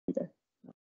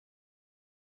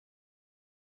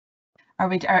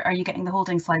Are you getting the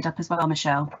holding slide up as well,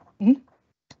 Michelle? Mm-hmm.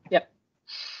 Yep.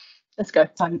 Let's go.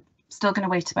 So I'm still going to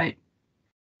wait about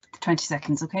 20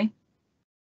 seconds, okay?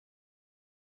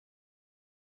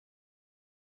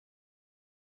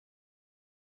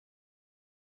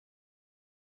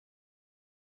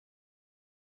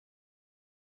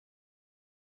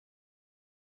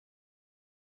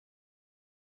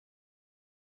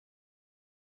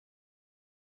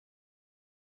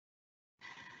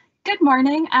 Good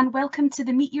morning and welcome to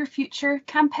the Meet Your Future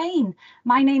campaign.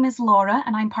 My name is Laura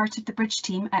and I'm part of the Bridge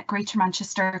team at Greater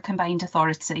Manchester Combined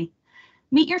Authority.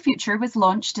 Meet Your Future was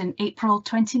launched in April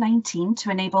 2019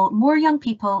 to enable more young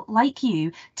people like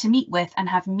you to meet with and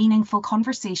have meaningful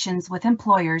conversations with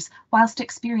employers whilst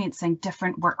experiencing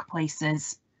different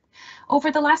workplaces.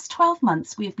 Over the last 12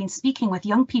 months, we have been speaking with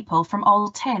young people from all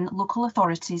 10 local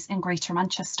authorities in Greater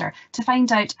Manchester to find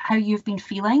out how you've been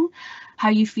feeling, how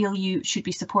you feel you should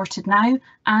be supported now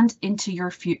and into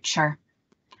your future.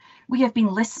 We have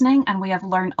been listening and we have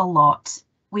learned a lot.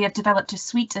 We have developed a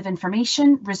suite of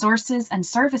information, resources and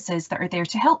services that are there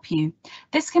to help you.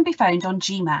 This can be found on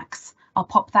GMAX. I'll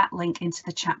pop that link into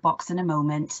the chat box in a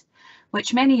moment,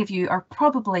 which many of you are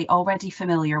probably already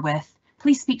familiar with.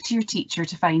 Please speak to your teacher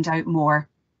to find out more.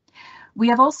 We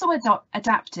have also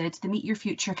adapted the Meet Your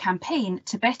Future campaign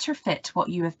to better fit what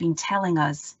you have been telling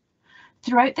us.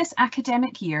 Throughout this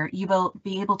academic year, you will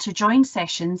be able to join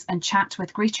sessions and chat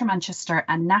with Greater Manchester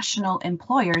and national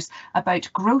employers about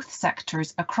growth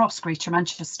sectors across Greater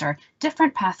Manchester,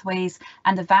 different pathways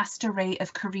and the vast array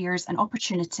of careers and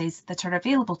opportunities that are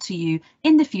available to you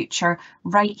in the future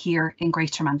right here in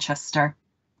Greater Manchester.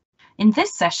 In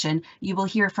this session, you will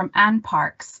hear from Anne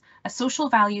Parks, a social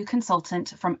value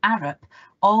consultant from Arup,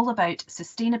 all about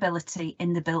sustainability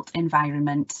in the built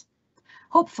environment.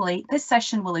 Hopefully, this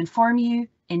session will inform you,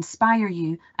 inspire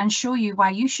you, and show you why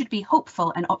you should be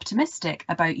hopeful and optimistic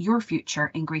about your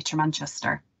future in Greater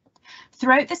Manchester.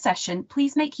 Throughout the session,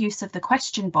 please make use of the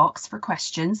question box for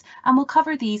questions, and we'll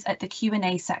cover these at the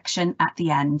Q&A section at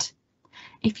the end.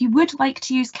 If you would like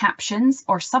to use captions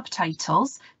or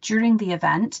subtitles during the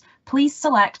event, please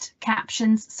select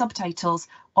Captions Subtitles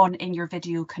in your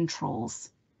video controls.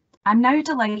 I'm now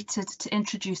delighted to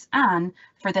introduce Anne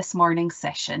for this morning's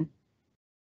session.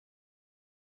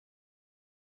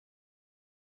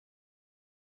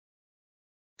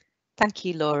 Thank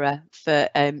you, Laura, for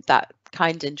that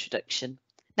kind introduction.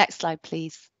 Next slide,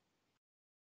 please.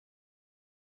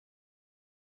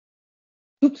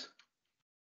 Oops.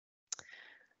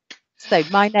 So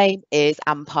my name is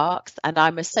Anne Parks and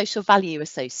I'm a social value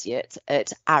associate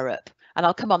at Arup, and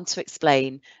I'll come on to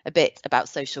explain a bit about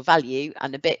social value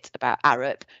and a bit about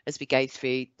Arup as we go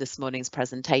through this morning's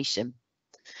presentation.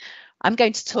 I'm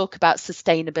going to talk about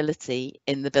sustainability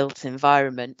in the built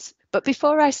environment. But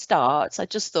before I start, I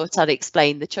just thought I'd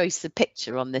explain the choice of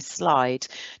picture on this slide.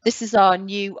 This is our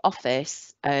new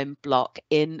office block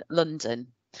in London.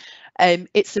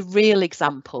 It's a real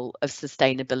example of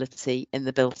sustainability in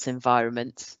the built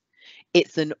environment.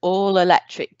 It's an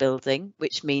all-electric building,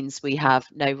 which means we have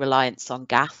no reliance on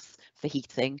gas for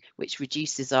heating, which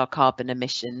reduces our carbon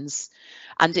emissions,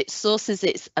 and it sources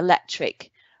its electric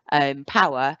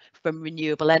power from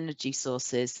renewable energy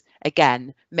sources,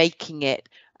 again making it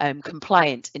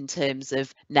compliant in terms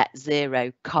of net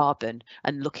zero carbon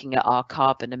and looking at our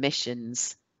carbon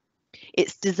emissions.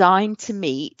 It's designed to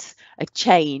meet a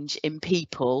change in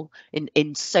people,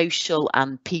 in social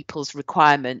and people's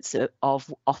requirements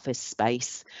of office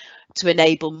space to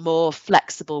enable more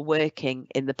flexible working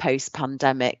in the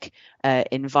post-pandemic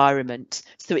environment.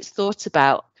 So it's thought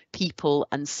about people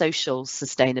and social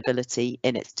sustainability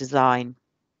in its design.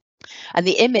 And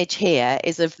the image here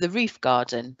is of the roof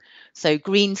garden, so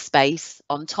green space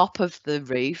on top of the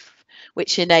roof,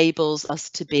 which enables us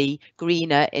to be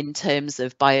greener in terms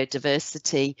of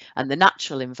biodiversity and the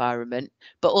natural environment,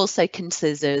 but also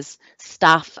considers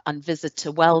staff and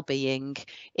visitor well-being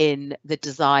in the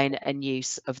design and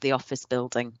use of the office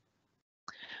building.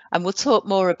 And we'll talk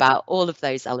more about all of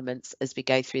those elements as we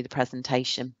go through the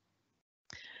presentation.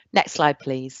 Next slide,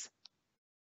 please.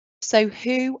 So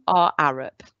who are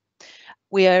Arup?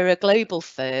 We are a global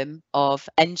firm of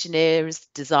engineers,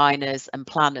 designers and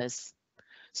planners.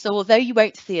 So although you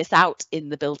won't see us out in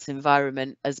the built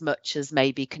environment as much as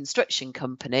maybe construction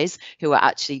companies who are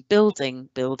actually building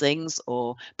buildings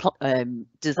or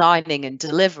designing and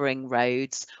delivering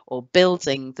roads or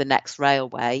building the next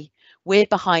railway, we're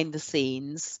behind the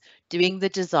scenes doing the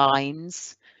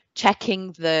designs,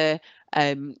 checking the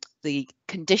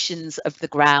conditions of the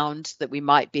ground that we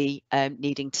might be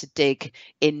needing to dig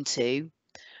into,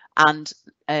 and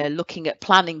looking at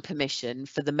planning permission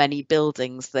for the many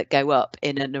buildings that go up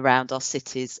in and around our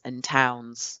cities and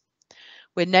towns.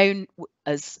 We're known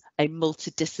as a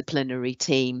multidisciplinary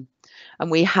team,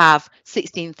 and we have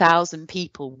 16,000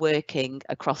 people working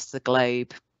across the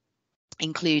globe,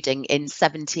 including in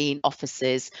 17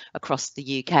 offices across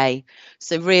the UK.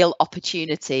 So real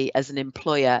opportunity as an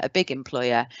employer, a big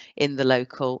employer in the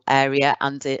local area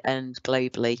and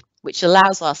globally, which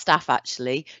allows our staff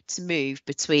actually to move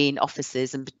between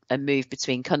offices and move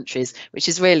between countries, which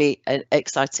is really an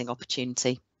exciting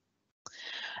opportunity.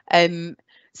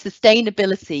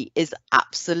 Sustainability is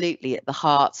absolutely at the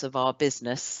heart of our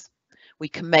business. We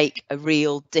can make a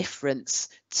real difference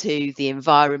to the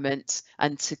environment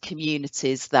and to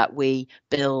communities that we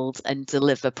build and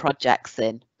deliver projects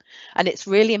in. And it's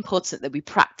really important that we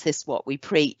practice what we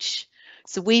preach.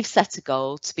 So we've set a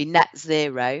goal to be net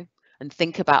zero and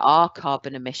think about our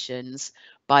carbon emissions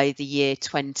by the year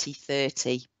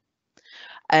 2030.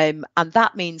 And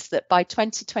that means that by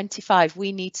 2025,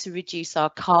 we need to reduce our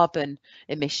carbon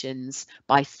emissions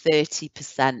by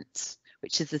 30%,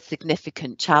 which is a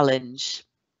significant challenge.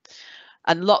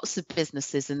 And lots of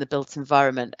businesses in the built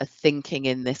environment are thinking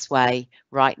in this way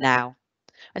right now.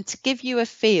 And to give you a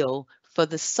feel for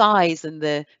the size and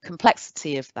the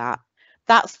complexity of that,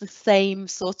 that's the same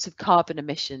sort of carbon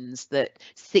emissions that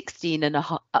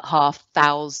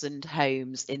 16,500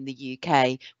 homes in the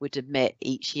UK would emit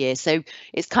each year. So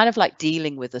it's kind of like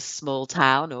dealing with a small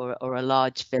town or a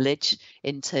large village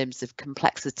in terms of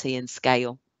complexity and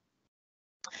scale.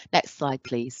 Next slide,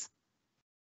 please.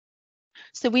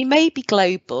 So we may be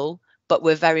global, but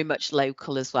we're very much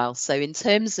local as well. So in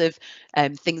terms of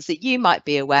things that you might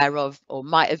be aware of or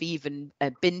might have even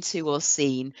been to or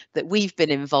seen that we've been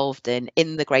involved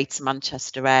in the Greater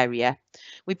Manchester area.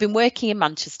 We've been working in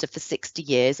Manchester for 60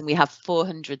 years and we have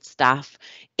 400 staff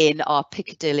in our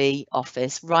Piccadilly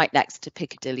office right next to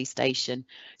Piccadilly Station.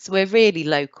 So we're really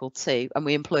local too, and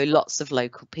we employ lots of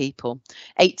local people.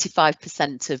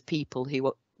 85% of people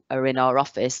who are in our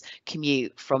office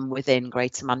commute from within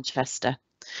Greater Manchester.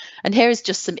 And here is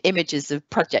just some images of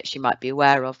projects you might be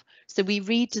aware of. So we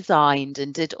redesigned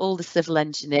and did all the civil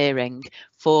engineering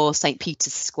for St.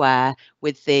 Peter's Square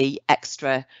with the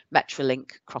extra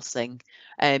Metrolink crossing.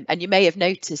 And you may have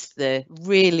noticed the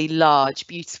really large,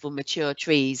 beautiful, mature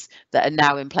trees that are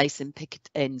now in place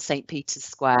in St. Peter's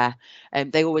Square.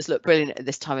 They always look brilliant at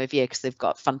this time of year because they've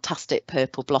got fantastic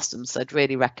purple blossoms. So I'd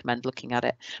really recommend looking at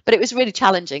it. But it was really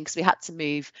challenging because we had to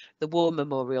move the War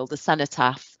Memorial, the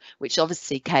cenotaph, which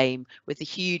obviously came with a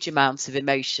huge amount of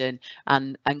emotion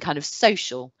and kind of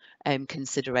social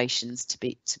considerations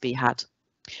to be had.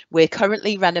 We're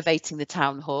currently renovating the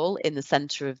town hall in the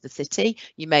centre of the city.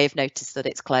 You may have noticed that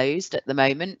it's closed at the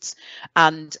moment,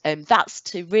 and that's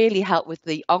to really help with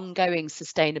the ongoing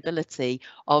sustainability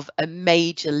of a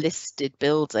major listed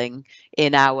building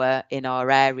in our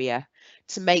area,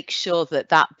 to make sure that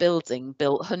that building,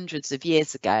 built hundreds of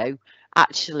years ago,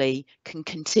 actually can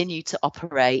continue to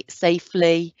operate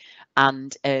safely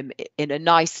and in a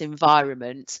nice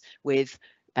environment with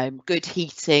good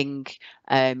heating,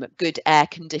 good air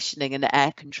conditioning and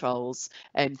air controls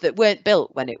that weren't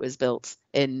built when it was built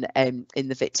in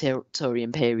the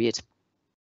Victorian period.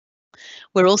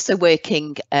 We're also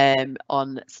working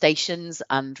on stations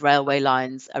and railway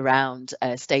lines around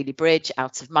Staley Bridge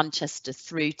out of Manchester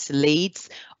through to Leeds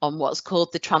on what's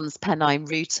called the Transpennine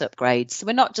route upgrade. So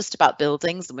we're not just about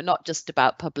buildings and we're not just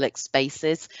about public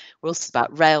spaces, we're also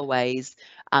about railways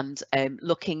and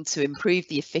looking to improve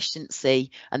the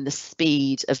efficiency and the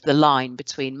speed of the line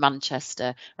between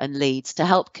Manchester and Leeds to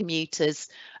help commuters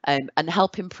and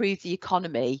help improve the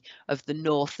economy of the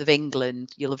north of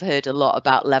England. You'll have heard a lot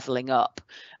about levelling up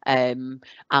and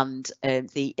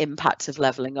the impact of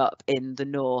levelling up in the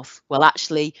north. Well,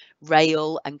 actually,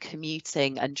 rail and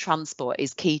commuting and transport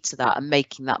is key to that and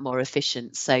making that more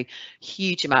efficient. So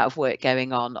huge amount of work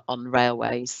going on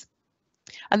railways.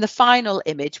 And the final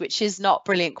image, which is not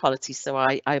brilliant quality, so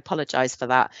I apologise for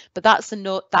that, but that's the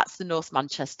North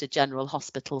Manchester General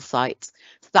Hospital site.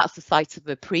 So that's the site of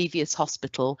a previous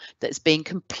hospital that's been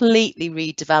completely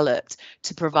redeveloped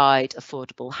to provide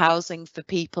affordable housing for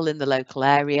people in the local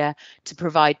area, to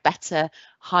provide better,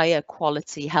 higher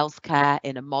quality healthcare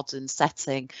in a modern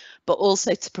setting, but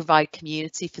also to provide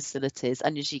community facilities.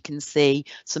 And as you can see,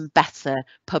 some better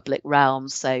public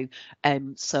realms, so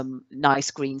some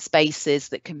nice green spaces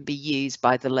that can be used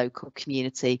by the local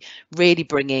community, really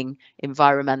bringing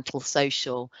environmental,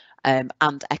 social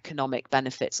and economic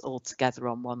benefits all together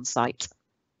on one site.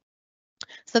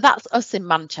 So that's us in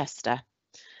Manchester.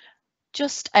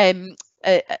 Just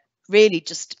really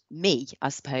just me, I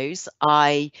suppose.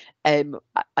 I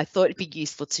thought it'd be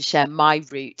useful to share my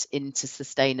route into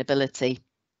sustainability.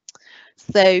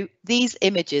 So these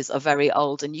images are very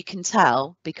old, and you can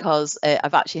tell because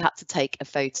I've actually had to take a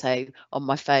photo on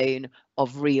my phone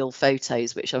of real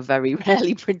photos, which are very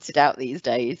rarely printed out these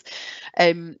days.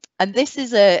 And this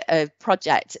is a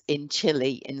project in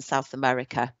Chile in South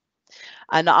America.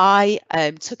 And I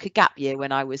took a gap year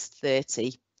when I was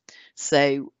 30.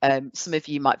 So some of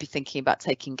you might be thinking about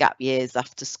taking gap years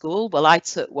after school. Well, I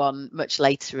took one much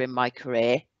later in my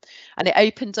career, and it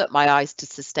opened up my eyes to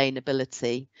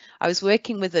sustainability. I was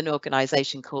working with an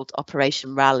organisation called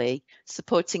Operation Rally,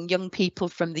 supporting young people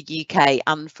from the UK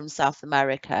and from South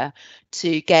America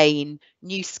to gain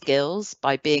new skills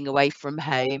by being away from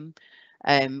home,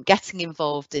 getting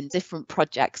involved in different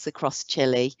projects across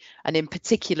Chile. And in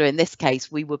particular, in this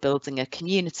case, we were building a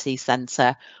community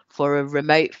centre for a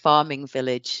remote farming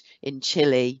village in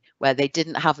Chile where they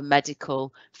didn't have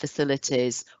medical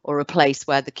facilities or a place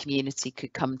where the community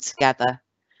could come together.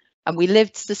 And we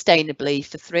lived sustainably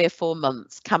for 3 or 4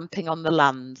 months, camping on the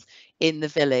land in the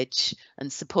village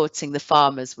and supporting the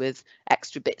farmers with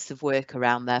extra bits of work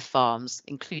around their farms,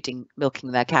 including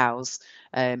milking their cows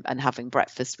and having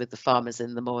breakfast with the farmers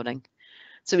in the morning.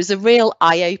 So it was a real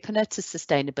eye-opener to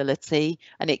sustainability,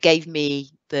 and it gave me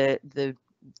the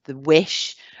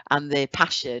wish and the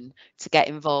passion to get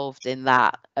involved in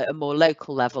that at a more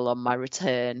local level on my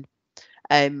return.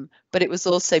 But it was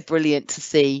also brilliant to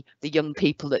see the young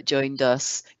people that joined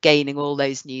us gaining all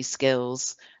those new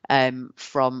skills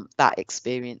from that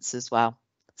experience as well.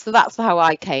 So that's how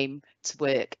I came to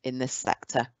work in this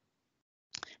sector.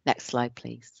 Next slide,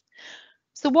 please.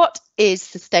 So what is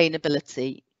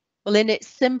sustainability? Well, in its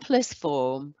simplest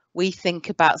form, we think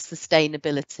about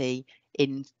sustainability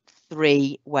in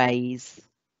 3 ways.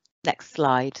 Next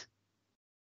slide.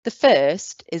 The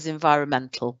first is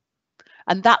environmental.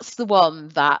 And that's the one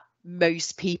that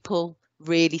most people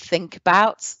really think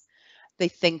about. They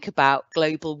think about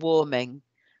global warming,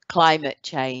 climate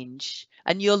change,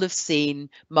 and you'll have seen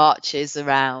marches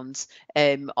around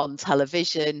on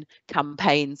television,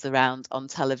 campaigns around on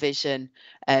television,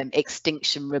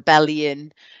 Extinction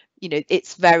Rebellion. You know,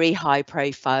 it's very high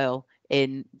profile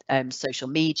in social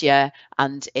media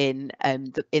and in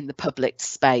the public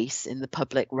space, in the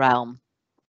public realm.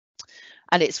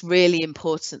 And it's really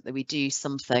important that we do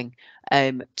something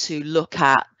to look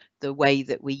at the way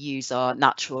that we use our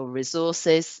natural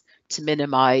resources, to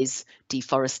minimise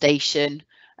deforestation,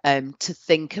 to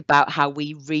think about how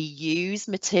we reuse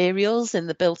materials in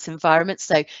the built environment.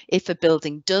 So if a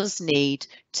building does need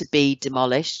to be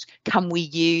demolished, can we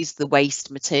use the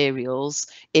waste materials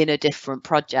in a different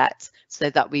project so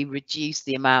that we reduce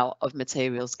the amount of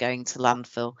materials going to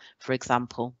landfill, for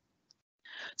example?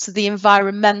 So the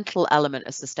environmental element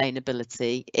of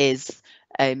sustainability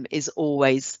is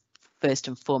always first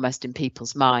and foremost in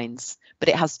people's minds, but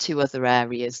it has 2 other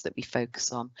areas that we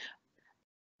focus on.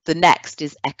 The next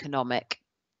is economic.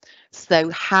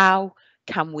 So how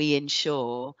can we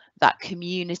ensure that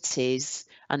communities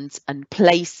and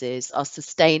places are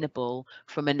sustainable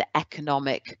from an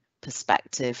economic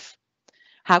perspective?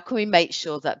 How can we make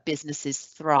sure that businesses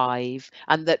thrive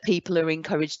and that people are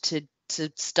encouraged to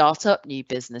start up new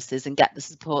businesses and get the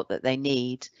support that they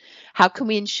need? How can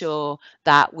we ensure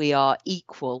that we are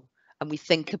equal and we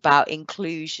think about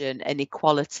inclusion and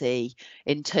equality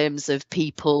in terms of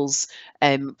people's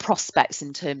prospects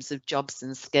in terms of jobs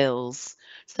and skills?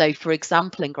 So, for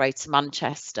example, in Greater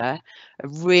Manchester, a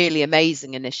really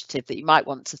amazing initiative that you might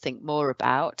want to think more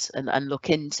about and look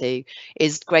into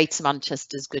is Greater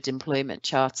Manchester's Good Employment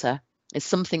Charter. It's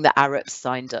something that Arup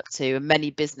signed up to, and many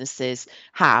businesses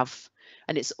have.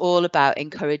 And it's all about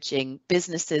encouraging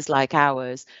businesses like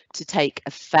ours to take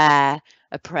a fair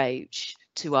approach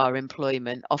to our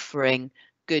employment, offering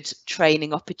good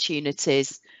training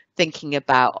opportunities, thinking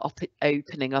about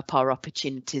opening up our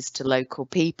opportunities to local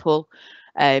people,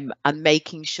 and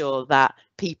making sure that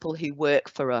people who work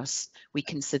for us, we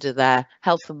consider their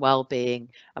health and well-being,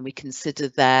 and we consider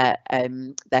their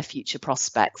future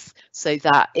prospects, so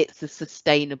that it's a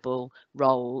sustainable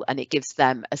role and it gives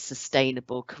them a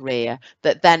sustainable career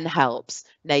that then helps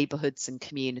neighbourhoods and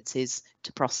communities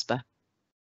to prosper.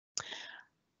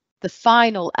 The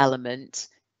final element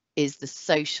is the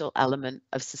social element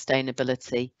of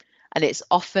sustainability, and it's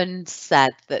often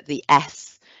said that the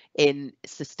S in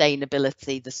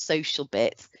sustainability, the social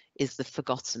bit, is the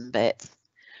forgotten bit.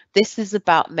 This is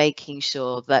about making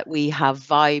sure that we have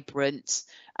vibrant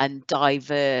and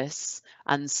diverse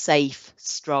and safe,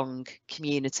 strong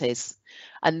communities,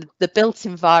 and the built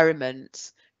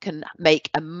environment can make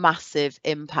a massive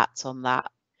impact on that.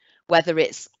 whether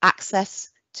it's access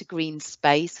to green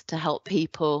space to help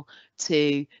people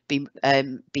to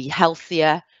be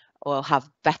healthier or have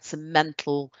better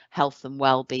mental health and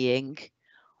well-being,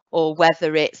 or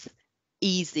whether it's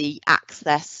easy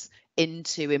access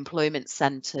into employment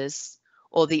centres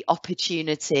or the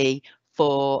opportunity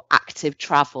for active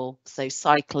travel, so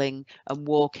cycling and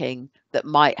walking, that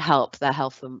might help their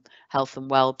health and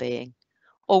well-being,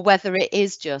 or whether it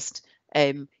is just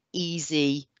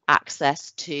easy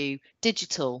access to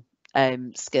digital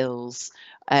skills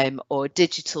or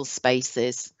digital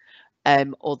spaces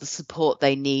or the support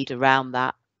they need around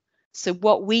that. So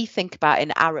what we think about in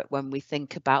Arup when we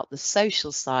think about the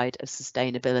social side of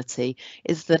sustainability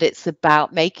is that it's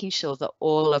about making sure that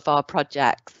all of our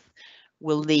projects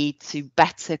will lead to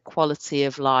better quality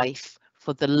of life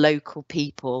for the local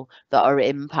people that are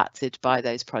impacted by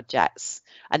those projects.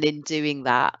 And in doing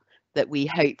that, that we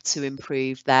hope to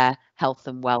improve their health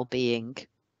and well-being.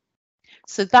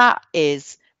 So that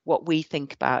is what we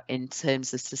think about in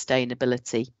terms of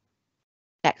sustainability.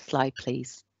 Next slide,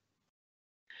 please.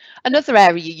 Another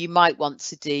area you might want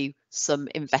to do some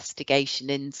investigation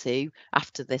into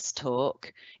after this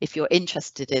talk, if you're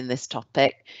interested in this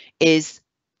topic, is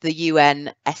the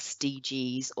UN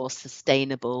SDGs, or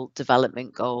Sustainable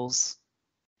Development Goals.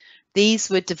 These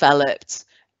were developed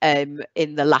in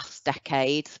the last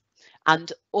decade,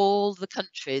 and all the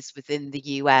countries within the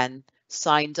UN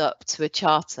signed up to a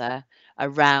charter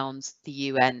around the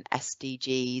UN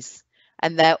SDGs.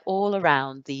 And they're all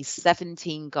around these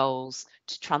 17 goals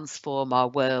to transform our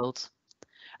world.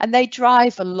 And they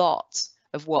drive a lot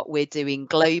of what we're doing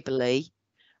globally.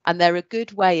 And they're a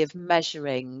good way of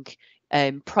measuring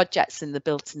projects in the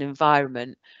built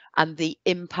environment and the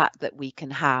impact that we can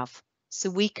have.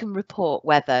 So we can report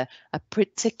whether a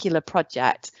particular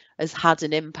project has had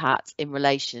an impact in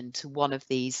relation to one of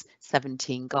these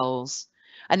 17 goals.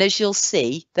 And as you'll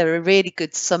see, they're a really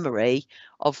good summary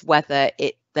of whether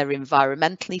they're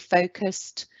environmentally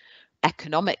focused,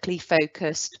 economically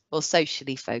focused, or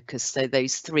socially focused. So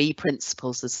those three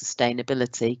principles of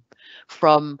sustainability,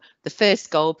 from the first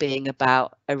goal being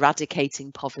about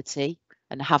eradicating poverty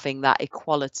and having that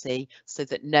equality so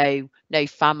that no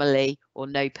family or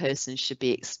no person should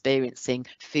be experiencing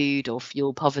food or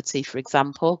fuel poverty, for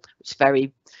example, which is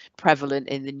very prevalent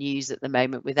in the news at the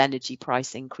moment with energy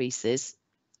price increases,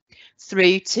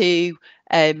 through to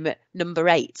number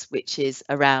 8, which is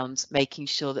around making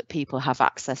sure that people have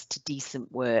access to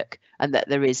decent work and that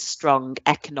there is strong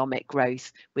economic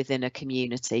growth within a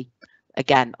community,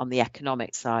 again on the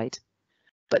economic side.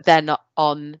 But then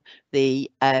on the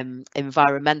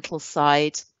environmental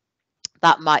side,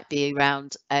 that might be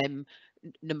around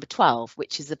number 12,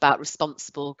 which is about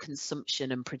responsible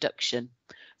consumption and production.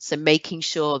 So making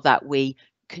sure that we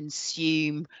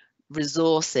consume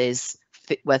resources,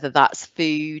 whether that's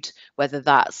food, whether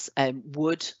that's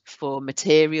wood for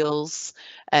materials,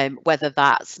 whether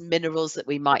that's minerals that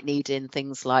we might need in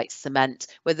things like cement,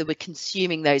 whether we're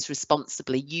consuming those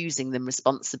responsibly, using them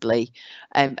responsibly,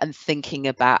 and thinking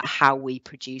about how we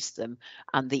produce them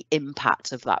and the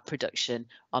impact of that production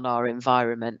on our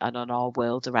environment and on our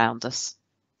world around us.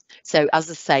 So as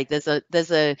I say,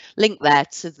 there's a link there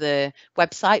to the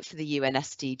website for the UN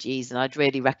SDGs, and I'd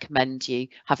really recommend you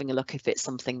having a look if it's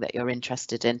something that you're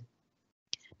interested in.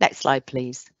 Next slide,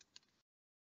 please.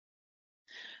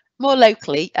 More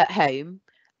locally at home,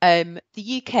 the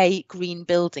UK Green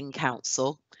Building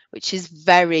Council, which is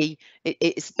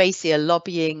it's basically a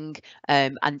lobbying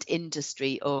and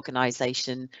industry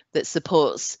organisation that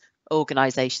supports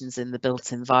organisations in the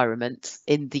built environment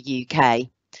in the UK.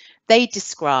 They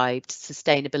described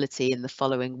sustainability in the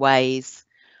following ways,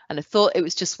 and I thought it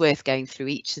was just worth going through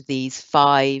each of these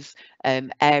 5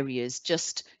 areas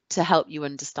just to help you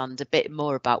understand a bit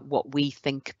more about what we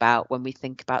think about when we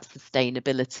think about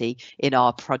sustainability in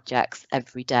our projects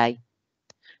every day.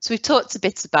 So we've talked a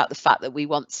bit about the fact that we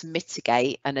want to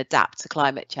mitigate and adapt to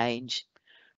climate change.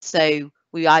 So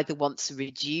we either want to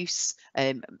reduce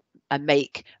and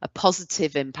make a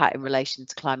positive impact in relation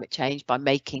to climate change by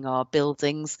making our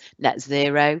buildings net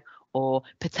zero, or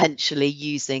potentially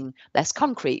using less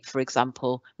concrete, for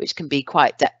example, which can be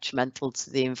quite detrimental to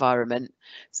the environment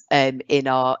in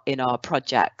our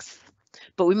projects.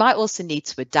 But we might also need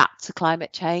to adapt to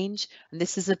climate change, and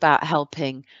this is about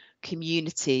helping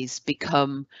communities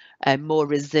become more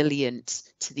resilient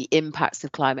to the impacts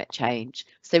of climate change.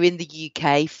 So in the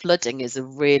UK, flooding is a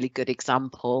really good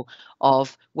example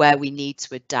of where we need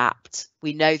to adapt.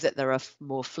 We know that there are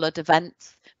more flood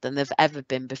events than there've ever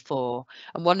been before.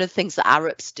 And one of the things that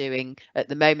Arup's doing at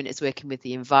the moment is working with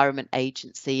the Environment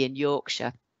Agency in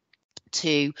Yorkshire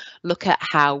to look at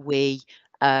how we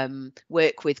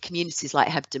work with communities like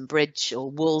Hebden Bridge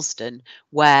or Woolston,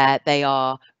 where they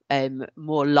are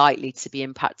more likely to be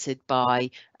impacted by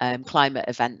climate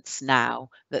events now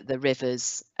that the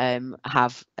rivers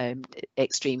have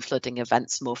extreme flooding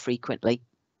events more frequently.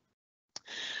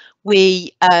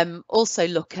 We also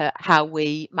look at how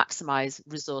we maximise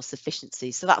resource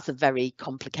efficiency. So that's a very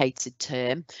complicated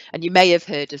term, and you may have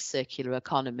heard of circular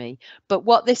economy. But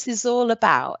what this is all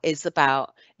about is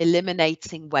about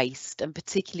eliminating waste, and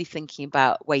particularly thinking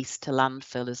about waste to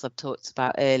landfill, as I've talked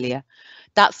about earlier.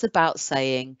 That's about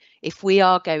saying, if we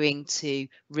are going to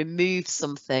remove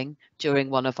something during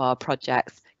one of our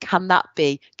projects, can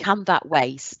that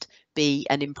waste be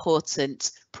an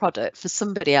important product for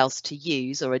somebody else to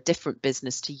use, or a different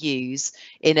business to use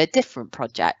in a different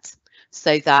project,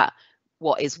 so that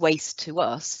what is waste to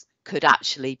us could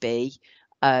actually be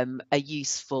a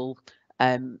useful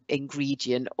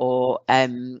ingredient or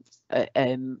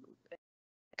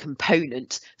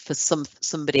component for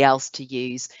somebody else to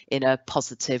use in a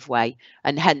positive way,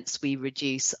 and hence we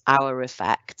reduce our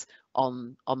effect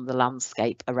on the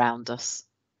landscape around us.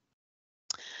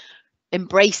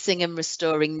 Embracing and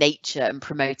restoring nature and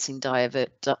promoting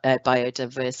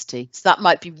biodiversity. So that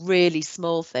might be really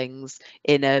small things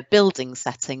in a building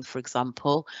setting, for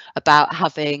example, about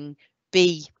having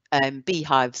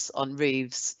beehives on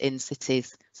roofs in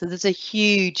cities. So there's a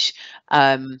huge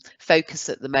focus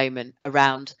at the moment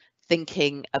around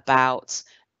thinking about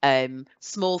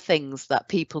small things that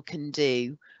people can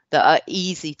do that are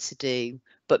easy to do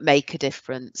but make a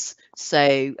difference.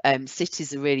 So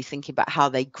cities are really thinking about how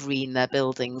they green their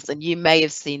buildings, and you may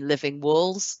have seen living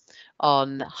walls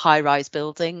on high-rise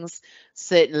buildings.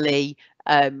 Certainly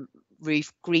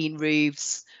green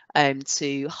roofs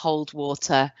to hold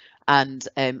water and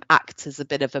act as a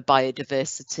bit of a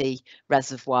biodiversity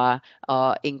reservoir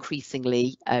are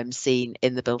increasingly seen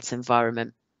in the built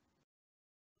environment.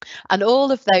 And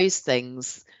all of those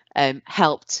things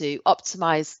help to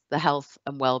optimise the health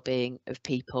and well-being of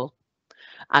people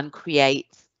and create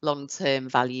long-term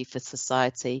value for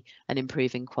society and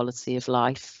improving quality of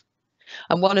life.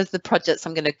 And one of the projects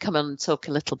I'm going to come on and talk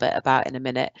a little bit about in a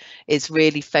minute is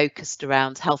really focused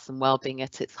around health and well-being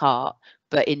at its heart,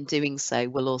 but in doing so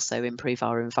will also improve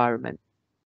our environment.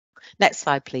 Next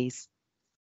slide, please.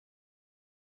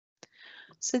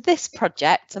 So this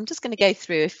project, I'm just going to go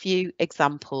through a few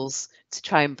examples to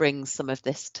try and bring some of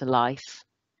this to life.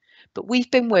 But we've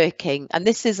been working, and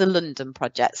this is a London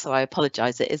project, so I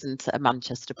apologise, it isn't a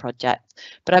Manchester project,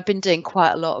 but I've been doing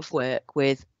quite a lot of work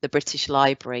with the British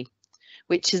Library,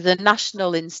 which is a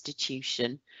national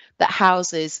institution that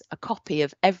houses a copy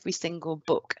of every single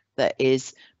book that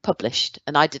is published.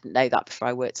 And I didn't know that before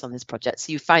I worked on this project.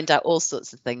 So you find out all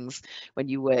sorts of things when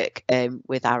you work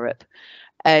with Arup.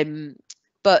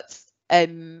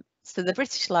 So the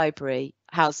British Library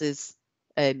houses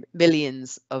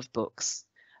millions of books,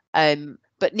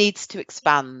 but needs to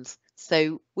expand.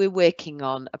 So we're working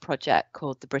on a project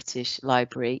called the British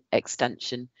Library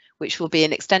Extension, which will be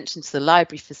an extension to the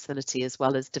library facility as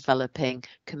well as developing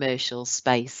commercial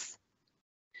space.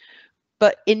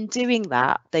 But in doing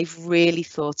that, they've really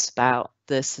thought about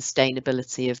the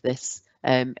sustainability of this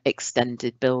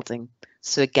extended building.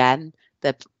 So again,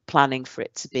 they're planning for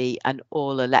it to be an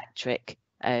all-electric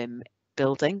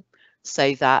building,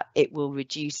 so that it will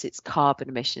reduce its carbon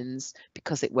emissions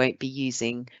because it won't be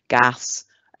using gas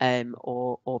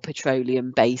or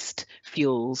petroleum-based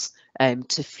fuels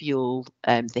to fuel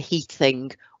the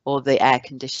heating or the air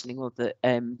conditioning or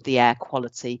the air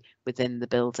quality within the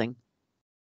building.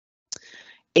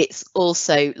 It's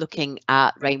also looking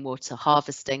at rainwater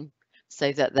harvesting,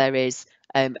 so that there is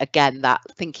again that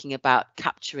thinking about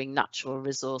capturing natural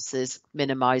resources,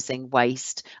 minimising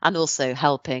waste, and also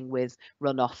helping with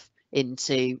runoff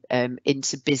into a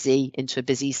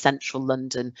busy central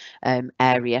London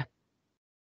area.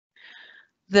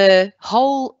 The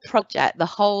whole project, the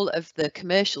whole of the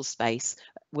commercial space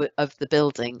of the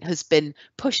building has been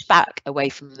pushed back away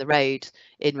from the road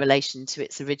in relation to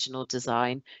its original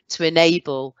design to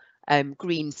enable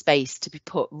green space to be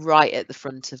put right at the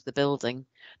front of the building.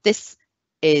 This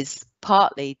is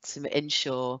partly to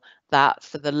ensure that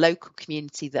for the local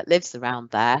community that lives around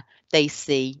there, they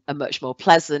see a much more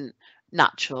pleasant,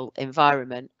 natural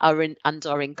environment and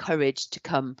are encouraged to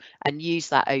come and use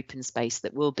that open space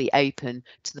that will be open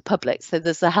to the public. So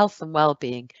there's a health and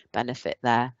well-being benefit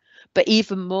there. But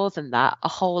even more than that, a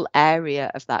whole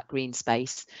area of that green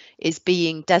space is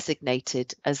being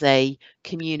designated as a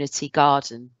community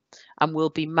garden and will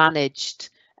be managed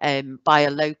by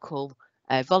a local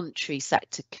voluntary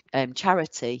sector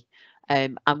charity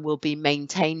and will be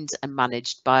maintained and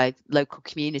managed by local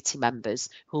community members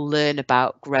who'll learn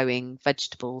about growing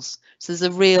vegetables. So there's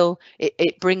a real,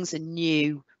 it brings a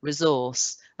new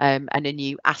resource and a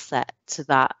new asset to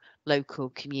that local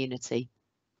community.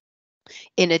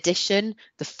 In addition,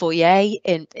 the foyer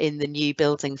in the new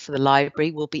building for the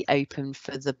library will be open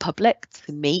for the public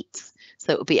to meet.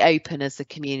 So it will be open as a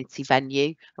community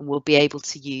venue and will be able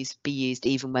to be used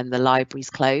even when the library's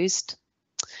closed.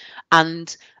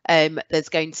 And there's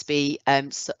going to be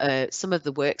some of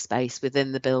the workspace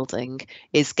within the building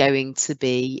is going to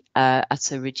be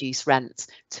at a reduced rent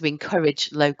to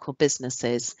encourage local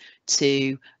businesses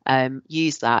to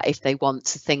use that if they want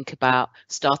to think about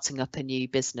starting up a new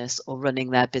business or running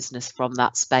their business from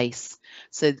that space.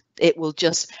 So it will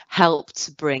just help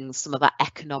to bring some of that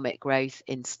economic growth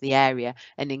into the area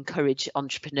and encourage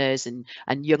entrepreneurs and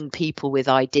young people with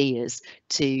ideas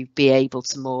to be able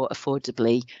to more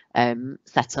affordably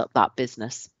set up that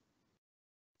business.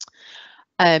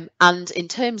 And in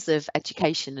terms of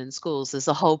education and schools, there's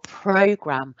a whole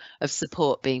programme of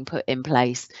support being put in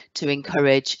place to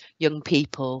encourage young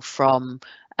people from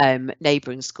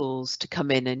neighbouring schools to come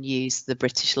in and use the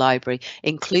British Library,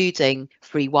 including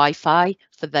free Wi-Fi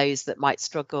for those that might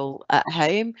struggle at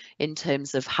home in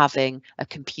terms of having a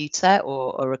computer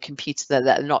or a computer that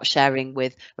they're not sharing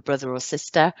with a brother or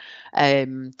sister,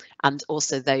 and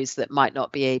also those that might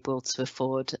not be able to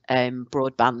afford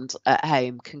broadband at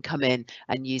home can come in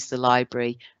and use the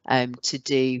library to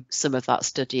do some of that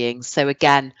studying. So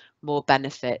again, more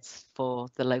benefits for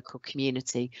the local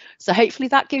community. So hopefully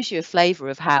that gives you a flavour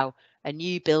of how a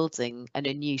new building and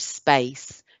a new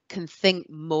space can think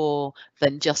more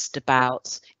than just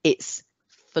about its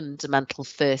fundamental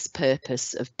first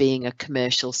purpose of being a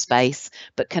commercial space,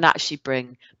 but can actually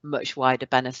bring much wider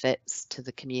benefits to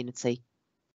the community.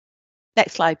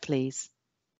 Next slide, please.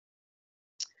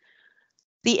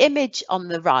 The image on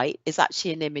the right is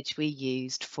actually an image we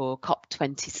used for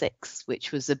COP26,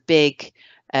 which was a big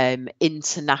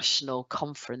international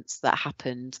conference that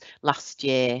happened last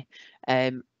year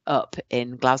up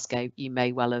in Glasgow. You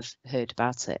may well have heard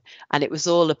about it. And it was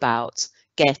all about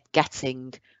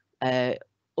getting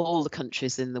all the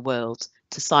countries in the world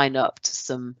to sign up to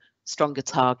some stronger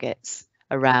targets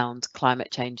around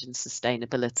climate change and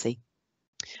sustainability.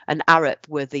 And Arup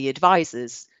were the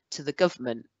advisors to the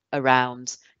government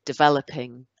around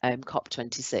developing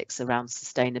COP26 around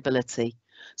sustainability.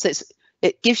 So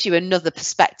it gives you another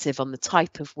perspective on the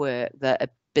type of work that a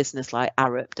business like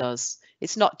Arup does.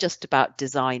 It's not just about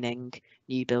designing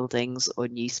new buildings or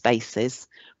new spaces,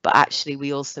 but actually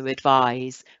we also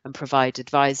advise and provide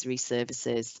advisory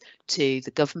services to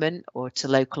the government or to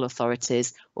local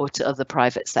authorities or to other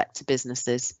private sector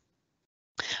businesses.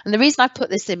 And the reason I put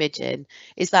this image in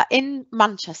is that in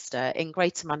Manchester, in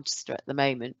Greater Manchester at the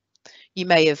moment, you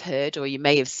may have heard or you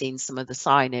may have seen some of the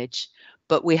signage,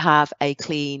 but we have a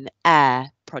clean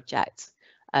air project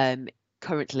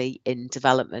currently in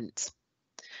development.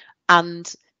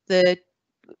 And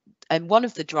one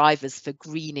of the drivers for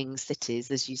greening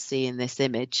cities, as you see in this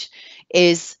image,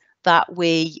 is that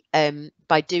we,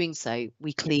 by doing so,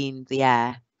 we clean the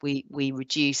air, we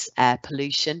reduce air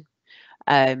pollution.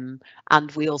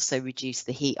 And we also reduce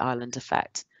the heat island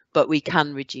effect, but we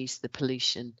can reduce the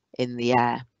pollution in the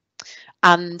air.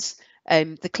 And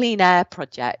the Clean Air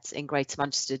Project in Greater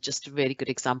Manchester, just a really good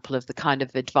example of the kind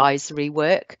of advisory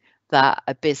work that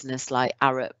a business like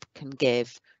Arup can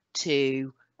give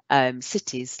to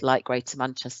cities like Greater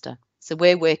Manchester. So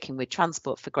we're working with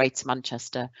Transport for Greater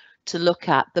Manchester to look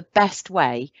at the best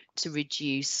way to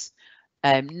reduce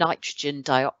nitrogen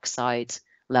dioxide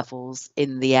levels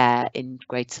in the air in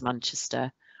Greater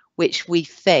Manchester, which we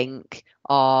think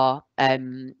are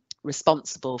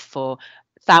responsible for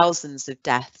thousands of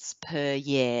deaths per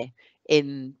year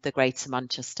in the Greater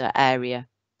Manchester area.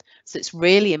 So it's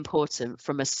really important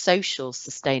from a social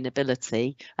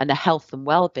sustainability and a health and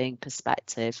well-being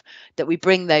perspective that we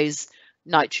bring those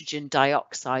nitrogen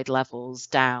dioxide levels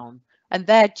down, and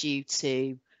they're due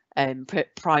to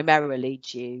primarily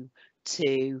due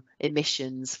to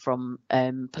emissions from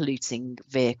polluting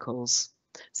vehicles.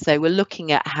 So we're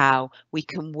looking at how we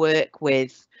can work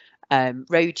with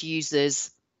road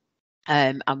users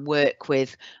and work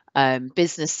with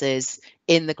businesses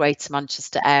in the Greater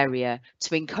Manchester area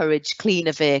to encourage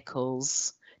cleaner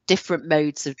vehicles, different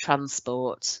modes of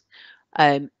transport,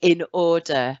 in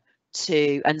order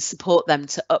to support them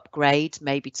to upgrade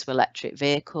maybe to electric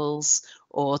vehicles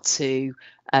or to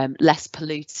less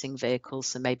polluting vehicles,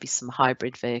 so maybe some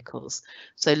hybrid vehicles.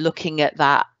 So looking at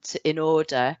that in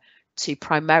order to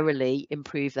primarily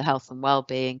improve the health and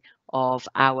well-being of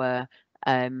our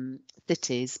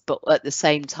cities, but at the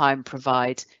same time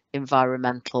provide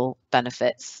environmental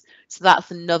benefits. So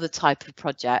that's another type of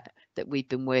project that we've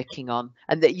been working on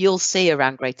and that you'll see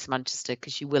around Greater Manchester,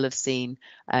 because you will have seen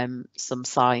some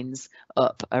signs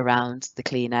up around the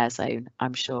clean air zone,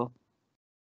 I'm sure.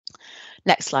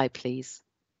 Next slide, please.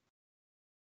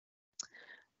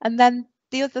 And then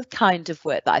the other kind of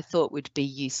work that I thought would be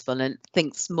useful and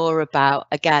thinks more about,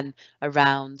 again,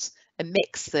 around a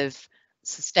mix of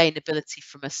sustainability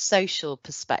from a social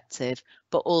perspective,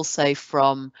 but also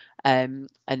from an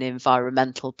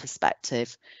environmental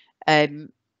perspective.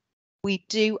 We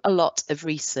do a lot of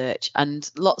research, and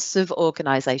lots of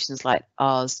organisations like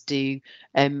ours do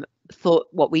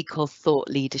what we call thought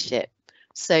leadership.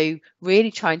 So really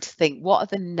trying to think, what are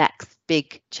the next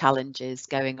big challenges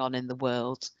going on in the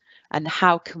world, and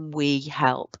how can we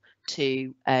help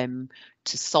to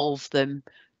solve them,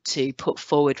 to put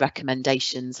forward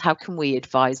recommendations? How can we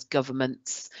advise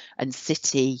governments and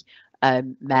city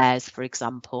mayors, for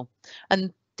example?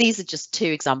 And these are just two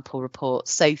example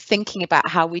reports. So thinking about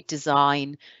how we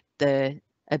design a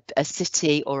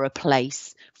city or a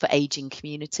place for ageing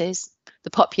communities.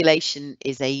 The population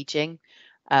is ageing,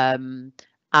 and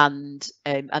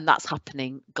that's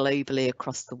happening globally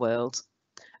across the world.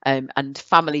 And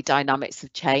family dynamics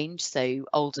have changed. So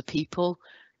older people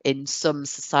in some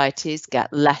societies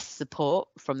get less support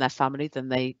from their family than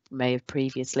they may have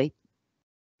previously.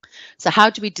 So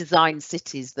how do we design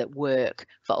cities that work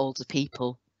for older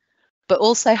people? But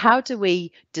also, how do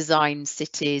we design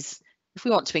cities, if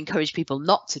we want to encourage people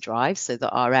not to drive so that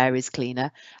our air is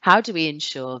cleaner? How do we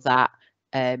ensure that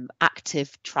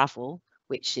active travel,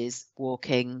 which is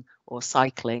walking or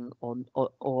cycling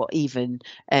or even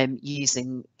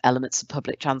using elements of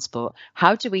public transport,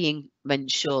 how do we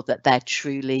ensure that they're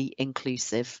truly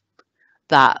inclusive?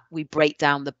 That we break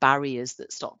down the barriers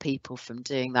that stop people from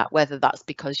doing that, whether that's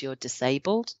because you're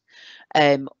disabled,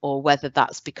 or whether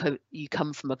that's because you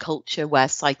come from a culture where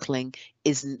cycling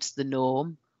isn't the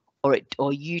norm, or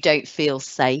you don't feel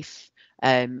safe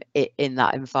in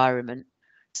that environment.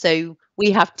 So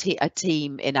we have a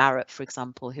team in Arup, for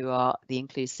example, who are the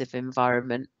inclusive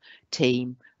environment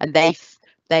team, and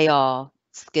they are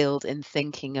skilled in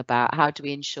thinking about how do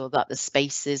we ensure that the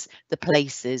spaces, the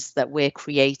places that we're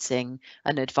creating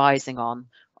and advising on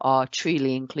are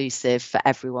truly inclusive for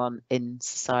everyone in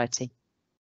society.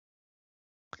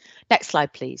 Next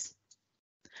slide, please.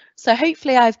 So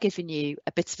hopefully I've given you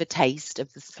a bit of a taste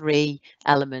of the three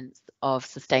elements of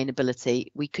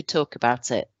sustainability. We could talk about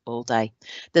it all day.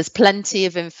 There's plenty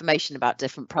of information about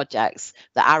different projects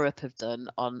that Arup have done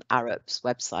on Arup's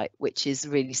website, which is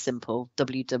really simple,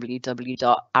 www.arup.com.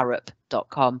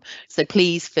 So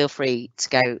please feel free to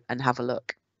go and have a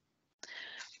look.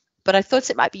 But I thought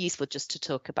it might be useful just to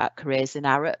talk about careers in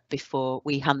Arup before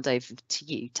we hand over to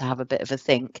you to have a bit of a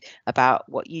think about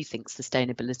what you think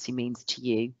sustainability means to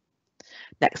you.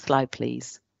 Next slide,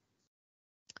 please.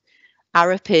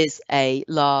 Arup is a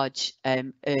large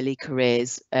early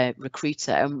careers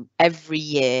recruiter, and every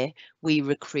year we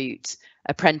recruit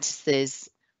apprentices,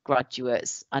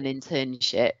 graduates and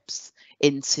internships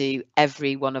into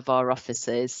every one of our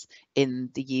offices in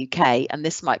the UK, and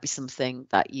this might be something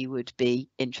that you would be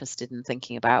interested in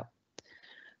thinking about.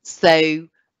 So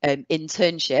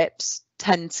internships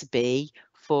tend to be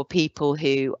for people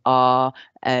who are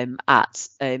at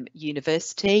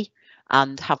university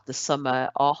and have the summer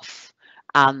off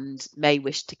and may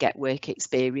wish to get work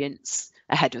experience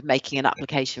ahead of making an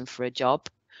application for a job,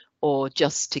 or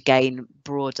just to gain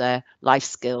broader life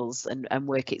skills and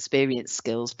work experience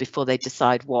skills before they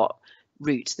decide what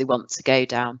route they want to go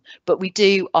down. But we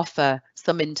do offer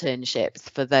some internships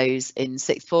for those in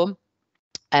sixth form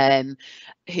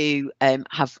who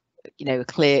have a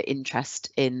clear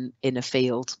interest in a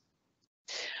field.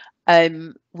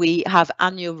 We have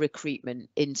annual recruitment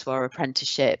into our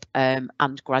apprenticeship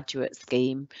and graduate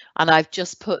scheme, and I've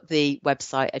just put the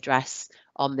website address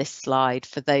on this slide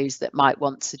for those that might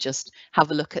want to just have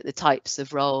a look at the types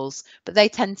of roles, but they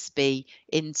tend to be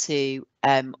into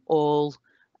all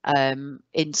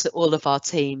of our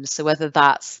teams. So whether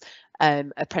that's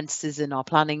apprentices in our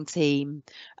planning team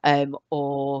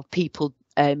or people,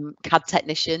 CAD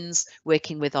technicians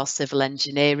working with our civil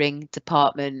engineering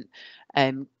department,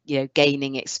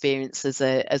 gaining experience as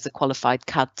a qualified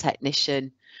CAD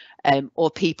technician,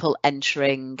 or people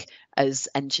entering as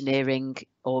engineering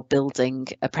or building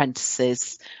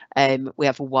apprentices. We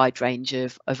have a wide range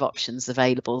of options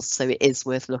available, so it is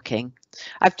worth looking.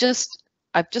 I've just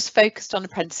focused on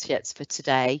apprenticeships for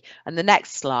today, and the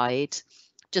next slide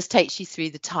just takes you through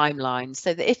the timeline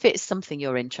so that if it's something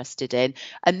you're interested in,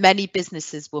 and many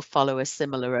businesses will follow a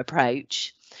similar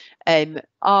approach,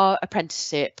 our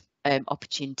apprenticeship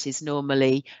opportunities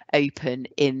normally open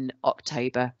in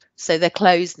October. So they're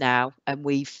closed now, and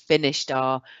we've finished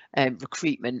our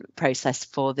recruitment process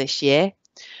for this year.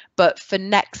 But for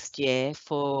next year,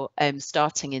 for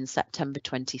starting in September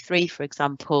 23, for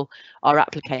example, our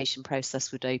application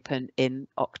process would open in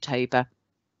October.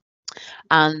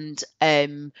 And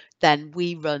then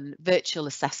we run virtual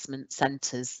assessment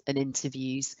centres and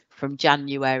interviews from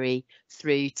January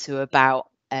through to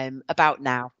about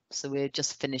now. So we're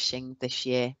just finishing this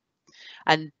year,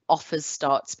 and offers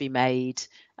start to be made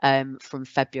from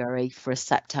February for a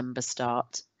September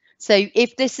start. So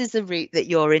if this is a route that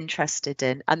you're interested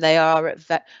in, and they are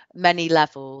at many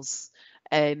levels,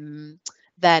 then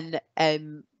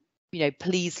you know,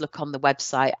 please look on the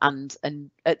website, and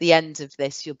at the end of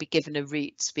this you'll be given a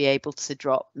route to be able to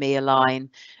drop me a line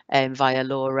via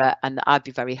Laura, and I'd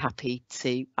be very happy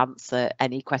to answer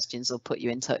any questions or put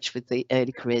you in touch with the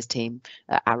early careers team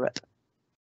at Arup.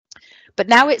 But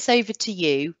now it's over to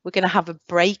you. We're going to have a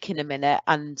break in a minute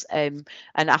and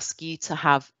ask you to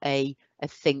have a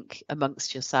think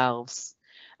amongst yourselves.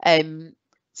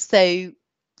 So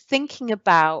thinking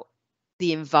about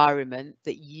the environment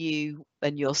that you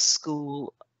and your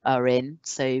school are in,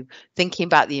 so thinking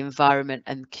about the environment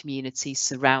and community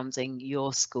surrounding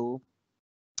your school,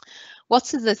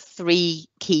 what are the 3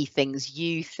 key things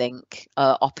you think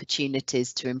are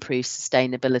opportunities to improve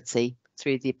sustainability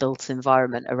through the built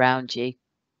environment around you?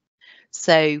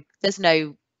 So there's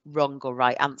no wrong or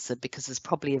right answer, because there's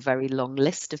probably a very long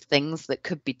list of things that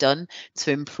could be done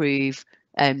to improve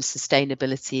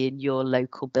sustainability in your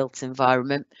local built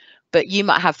environment, but you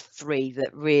might have 3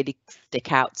 that really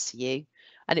stick out to you,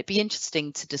 and it'd be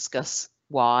interesting to discuss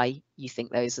why you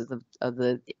think those are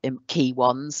the key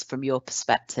ones from your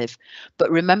perspective. But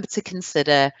remember to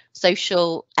consider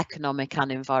social, economic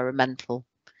and environmental.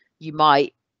 You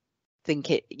might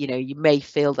think it, you know, you may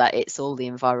feel that it's all the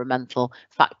environmental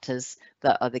factors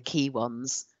that are the key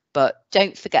ones, but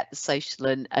don't forget the social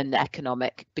and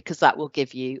economic, because that will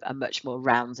give you a much more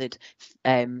rounded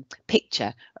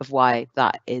picture of why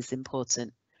that is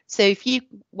important. So if you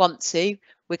want to,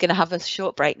 we're going to have a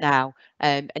short break now,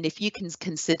 and if you can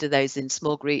consider those in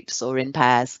small groups or in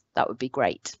pairs, that would be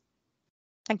great.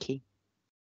 Thank you.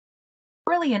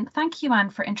 Brilliant. Thank you,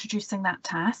 Anne, for introducing that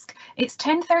task. It's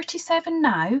 10:37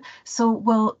 now, so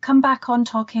we'll come back on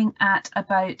talking at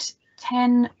about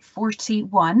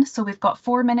 10:41. So we've got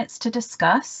 4 minutes to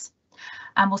discuss,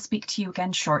 and we'll speak to you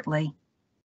again shortly.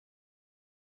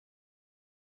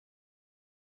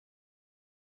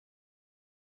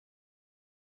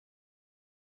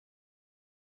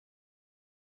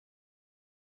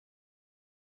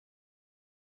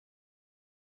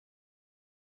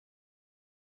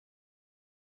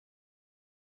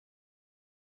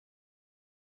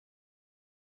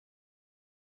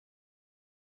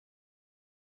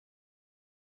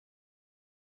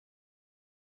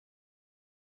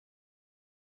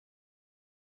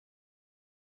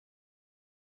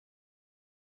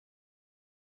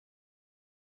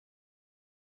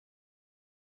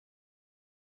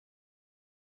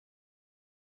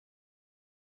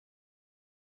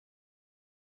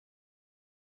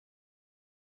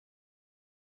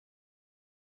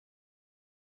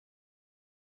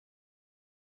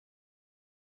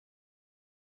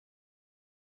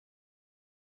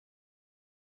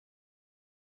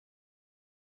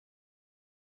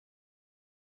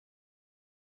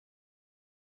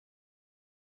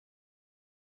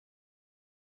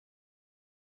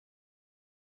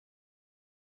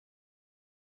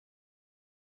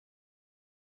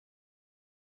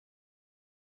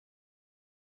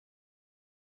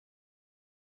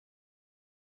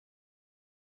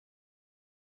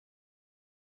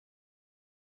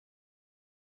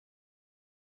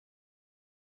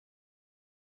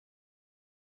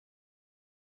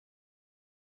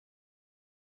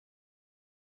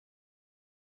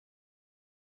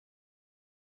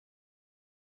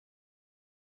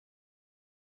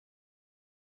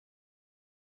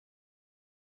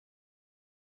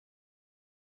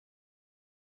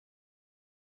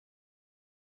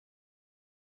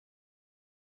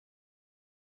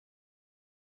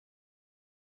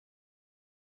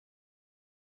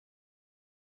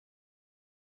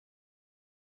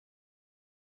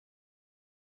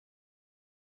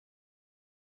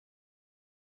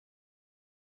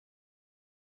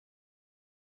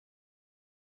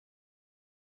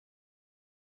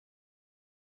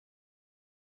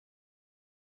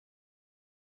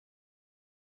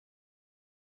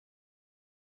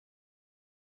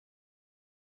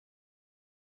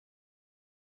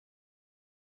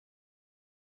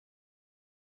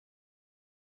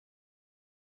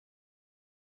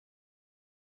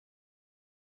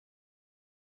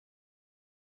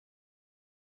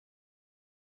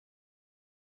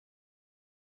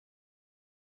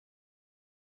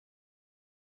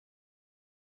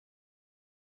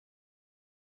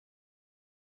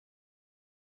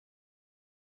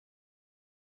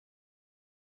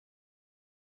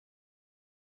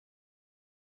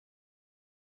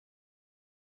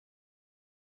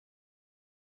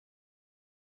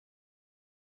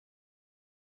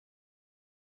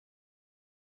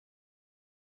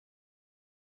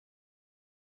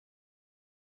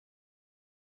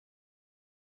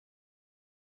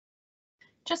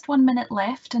 just 1 minute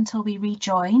left until we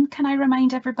rejoin. Can I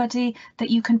remind everybody that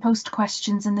you can post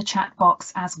questions in the chat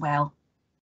box as well?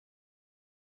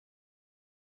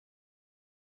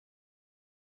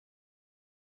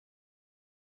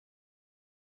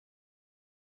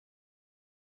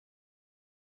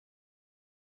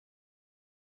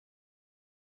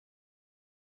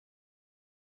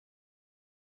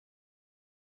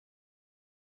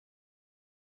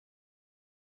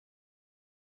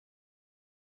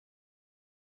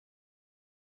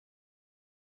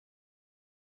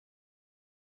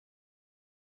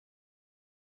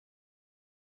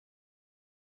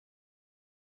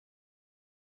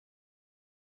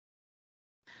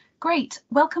 Great,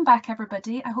 welcome back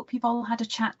everybody. I hope you've all had a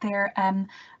chat there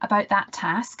about that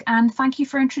task, and thank you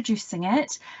for introducing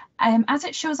it. As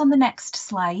it shows on the next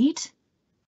slide,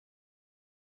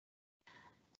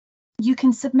 you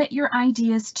can submit your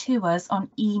ideas to us on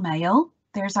email.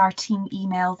 There's our team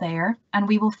email there, and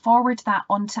we will forward that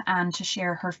on to Anne to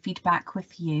share her feedback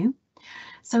with you.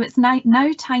 So it's now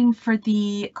time for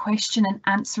the question and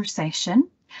answer session,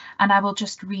 and I will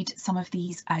just read some of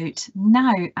these out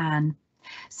now, Anne.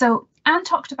 So Anne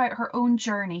talked about her own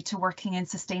journey to working in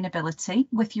sustainability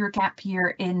with your gap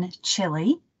year in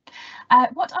Chile.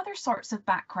 What other sorts of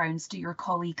backgrounds do your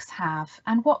colleagues have,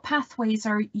 and what pathways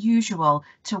are usual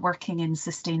to working in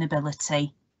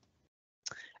sustainability?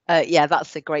 Yeah,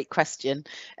 that's a great question.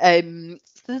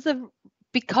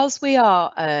 Because we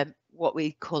are what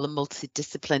we call a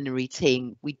multidisciplinary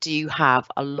team, we do have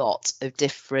a lot of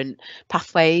different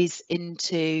pathways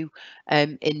into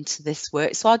this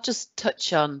work. So I'll just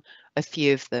touch on a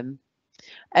few of them.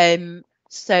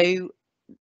 So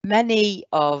many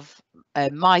of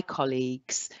my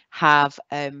colleagues have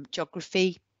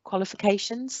geography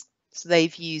qualifications. So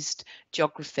they've used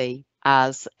geography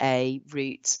as a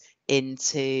route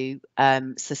into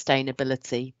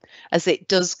sustainability, as it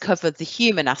does cover the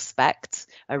human aspect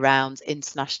around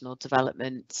international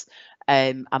development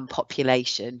and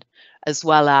population, as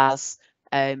well as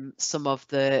some of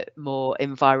the more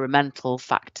environmental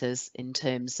factors in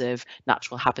terms of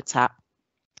natural habitat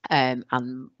and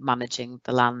managing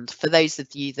the land. For those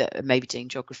of you that are maybe doing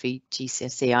geography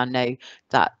GCSE, I know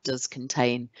that does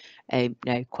contain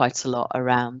quite a lot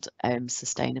around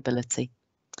sustainability.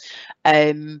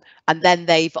 And then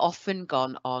they've often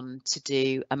gone on to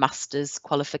do a master's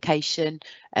qualification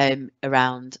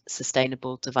around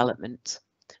sustainable development.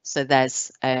 So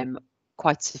there's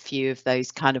quite a few of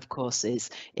those kind of courses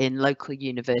in local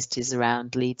universities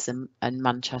around Leeds and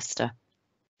Manchester.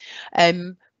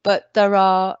 But there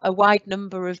are a wide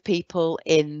number of people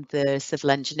in the civil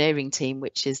engineering team,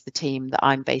 which is the team that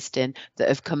I'm based in, that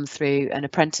have come through an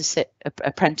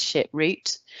apprenticeship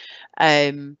route,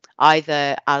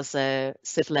 either as a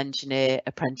civil engineer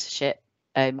apprenticeship,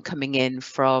 coming in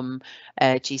from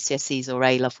GCSEs or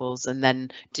A levels, and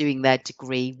then doing their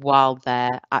degree while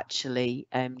they're actually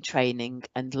training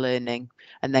and learning,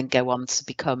 and then go on to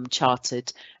become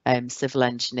chartered civil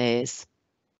engineers,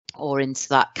 or into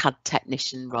that CAD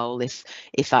technician role if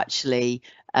actually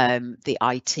the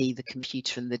IT, the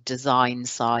computer and the design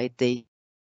side,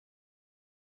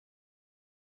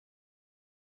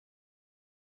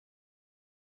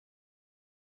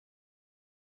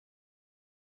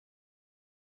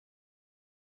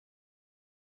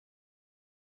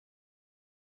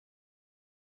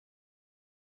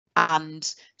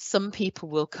 and some people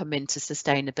will come into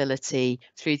sustainability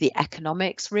through the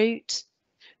economics route.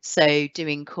 So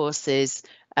doing courses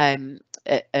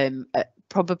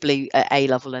probably at A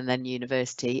level and then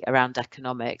university around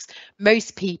economics.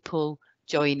 Most people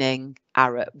joining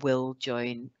Arup will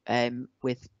join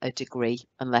with a degree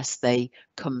unless they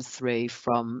come through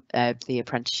from the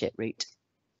apprenticeship route.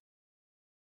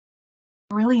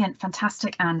 Brilliant,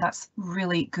 fantastic, Anne. That's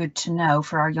really good to know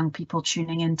for our young people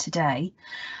tuning in today.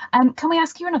 Can we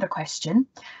ask you another question?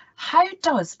 How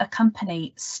does a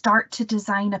company start to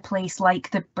design a place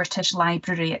like the British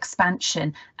Library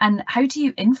expansion, and how do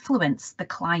you influence the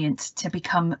client to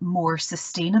become more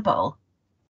sustainable?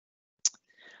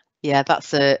 Yeah,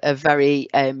 that's a very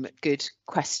good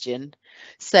question.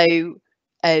 So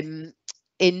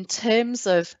in terms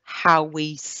of how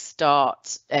we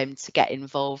start to get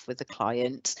involved with the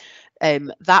client,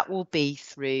 that will be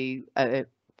through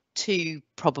two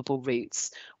probable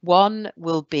routes. One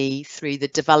will be through the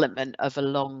development of a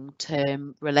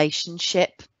long-term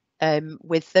relationship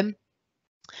with them.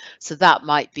 So that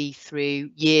might be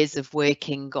through years of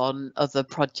working on other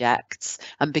projects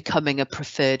and becoming a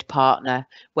preferred partner,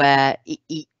 where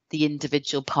the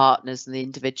individual partners and the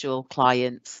individual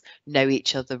clients know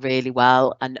each other really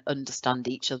well and understand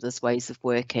each other's ways of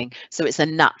working. So it's a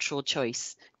natural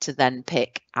choice to then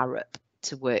pick Arup.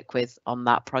 to work with on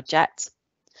that project.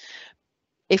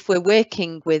 If we're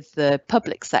working with the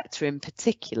public sector in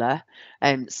particular,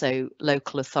 so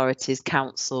local authorities,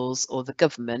 councils or the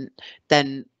government,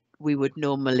 then we would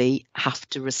normally have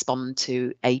to respond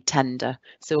to a tender.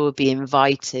 So we'll be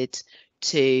invited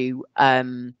to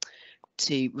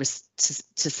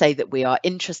say that we are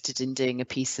interested in doing a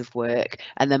piece of work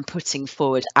and then putting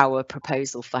forward our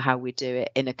proposal for how we do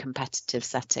it in a competitive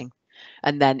setting.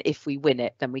 And then if we win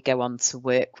it, then we go on to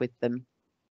work with them.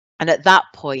 And at that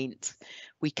point,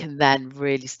 we can then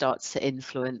really start to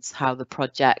influence how the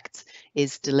project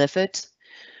is delivered.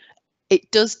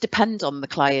 It does depend on the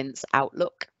client's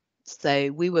outlook. So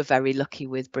we were very lucky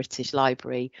with British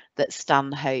Library that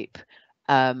Stanhope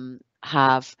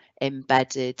have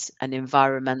embedded an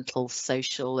environmental,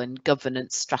 social and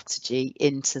governance strategy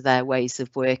into their ways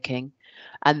of working.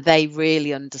 And they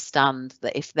really understand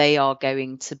that if they are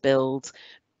going to build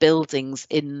buildings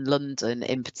in London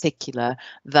in particular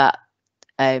that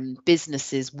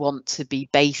businesses want to be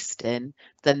based in,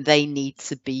 then they need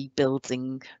to be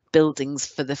building buildings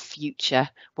for the future,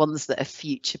 ones that are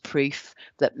future proof.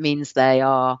 That means they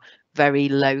are very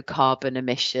low carbon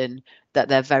emission, that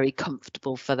they're very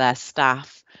comfortable for their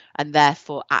staff, and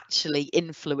therefore actually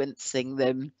influencing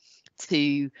them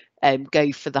to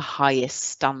go for the highest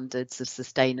standards of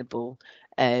sustainable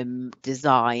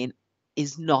design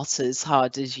is not as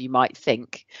hard as you might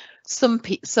think. Some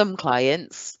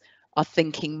clients are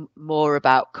thinking more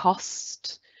about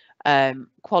cost,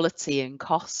 quality and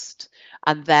cost,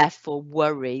 and therefore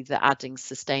worry that adding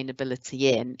sustainability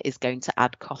in is going to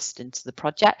add cost into the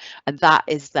project. And that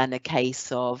is then a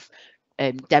case of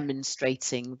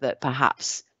demonstrating that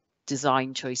perhaps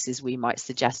design choices we might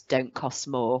suggest don't cost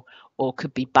more or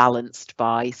could be balanced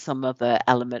by some other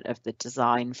element of the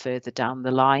design further down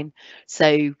the line.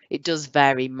 So it does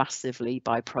vary massively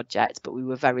by project, but we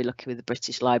were very lucky with the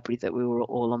British Library that we were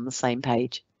all on the same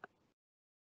page.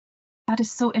 That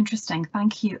is so interesting.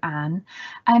 Thank you, Anne.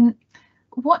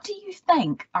 What do you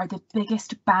think are the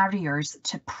biggest barriers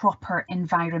to proper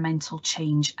environmental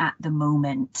change at the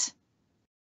moment?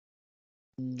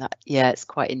 Yeah, it's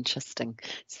quite interesting.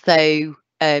 So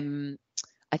I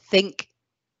think,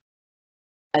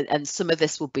 and some of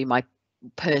this will be my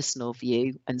personal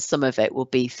view and some of it will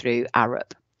be through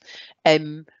Arup.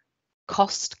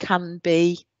 Cost can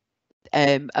be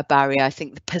a barrier. I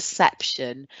think the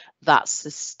perception that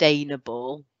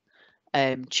sustainable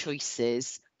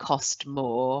choices cost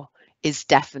more is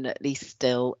definitely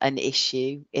still an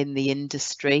issue in the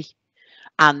industry.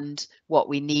 And what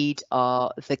we need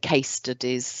are the case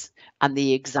studies and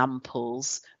the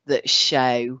examples that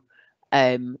show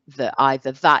that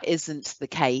either that isn't the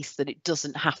case, that it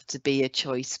doesn't have to be a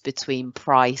choice between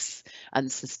price and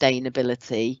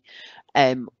sustainability,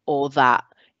 or that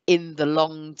in the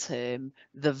long term,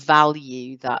 the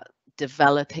value that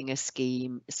developing a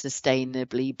scheme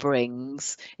sustainably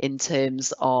brings in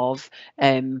terms of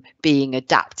being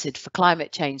adapted for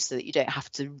climate change, so that you don't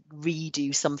have to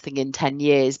redo something in 10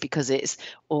 years because it's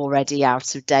already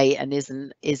out of date and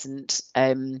isn't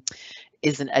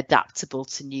adaptable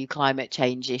to new climate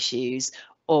change issues,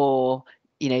 or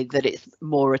that it's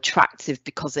more attractive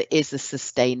because it is a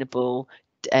sustainable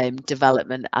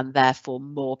development and therefore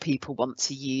more people want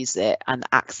to use it and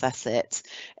access it.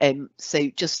 So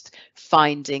just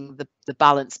finding the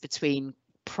balance between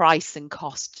price and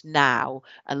cost now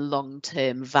and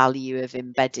long-term value of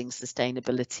embedding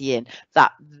sustainability in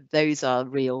that, those are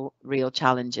real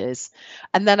challenges.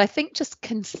 And then I think just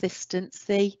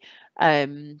consistency,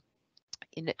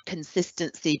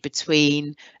 consistency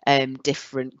between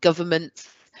different governments,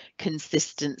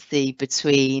 consistency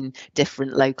between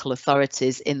different local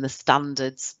authorities in the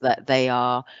standards that they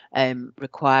are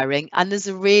requiring. And there's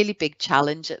a really big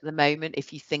challenge at the moment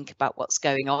if you think about what's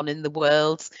going on in the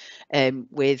world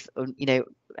with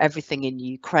everything in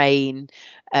Ukraine,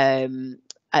 the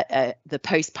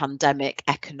post-pandemic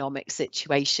economic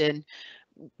situation.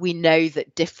 We know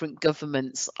that different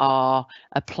governments are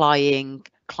applying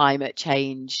climate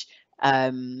change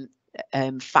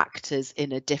factors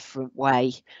in a different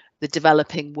way. The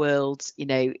developing world,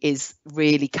 is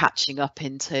really catching up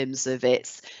in terms of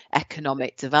its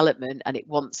economic development, and it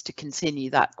wants to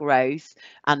continue that growth,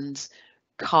 and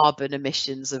carbon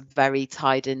emissions are very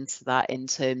tied into that in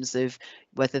terms of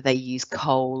whether they use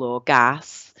coal or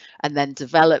gas. And then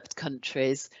developed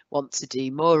countries want to do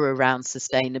more around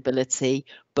sustainability,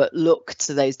 but look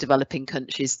to those developing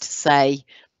countries to say,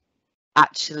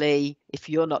 actually, if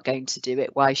you're not going to do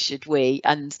it, why should we?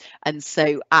 And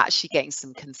so actually getting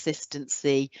some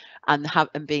consistency and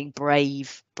being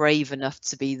brave enough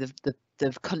to be the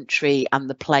the country and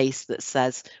the place that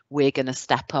says we're going to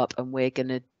step up and we're going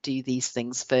to do these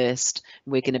things first.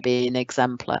 We're going to be an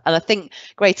exemplar. And I think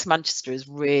Greater Manchester is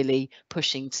really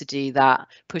pushing to do that,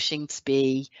 pushing to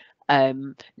be a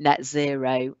net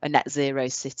zero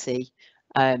city.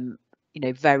 You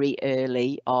know, very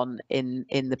early on in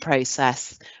the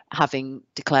process, having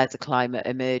declared a climate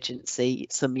emergency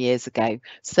some years ago.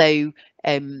 So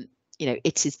you know,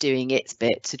 it is doing its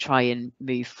bit to try and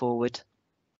move forward.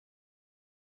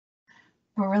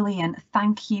 Brilliant,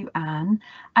 thank you, Anne.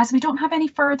 As we don't have any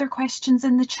further questions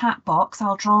in the chat box,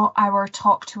 I'll draw our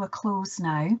talk to a close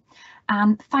now.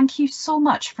 And thank you so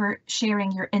much for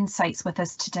sharing your insights with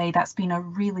us today. That's been a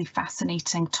really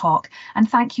fascinating talk. And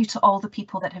thank you to all the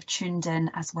people that have tuned in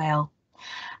as well.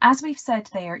 As we've said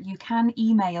there, you can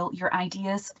email your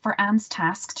ideas for Anne's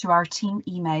task to our team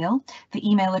email. The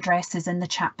email address is in the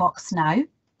chat box now.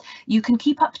 You can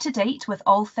keep up to date with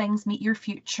all things Meet Your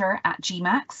Future at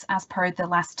GMAX, as per the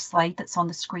last slide that's on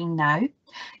the screen now.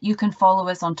 You can follow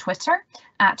us on Twitter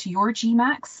at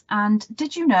YourGMAX, and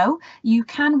did you know you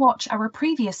can watch our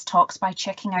previous talks by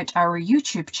checking out our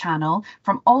YouTube channel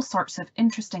from all sorts of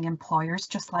interesting employers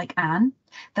just like Anne.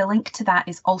 The link to that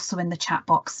is also in the chat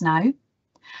box now.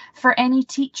 For any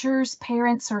teachers,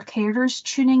 parents or carers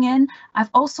tuning in, I've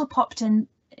also popped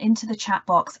into the chat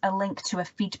box a link to a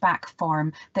feedback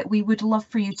form that we would love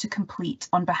for you to complete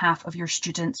on behalf of your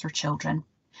students or children.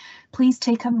 Please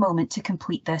take a moment to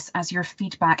complete this, as your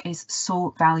feedback is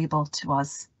so valuable to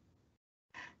us.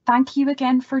 Thank you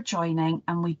again for joining,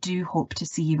 and we do hope to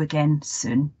see you again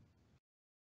soon.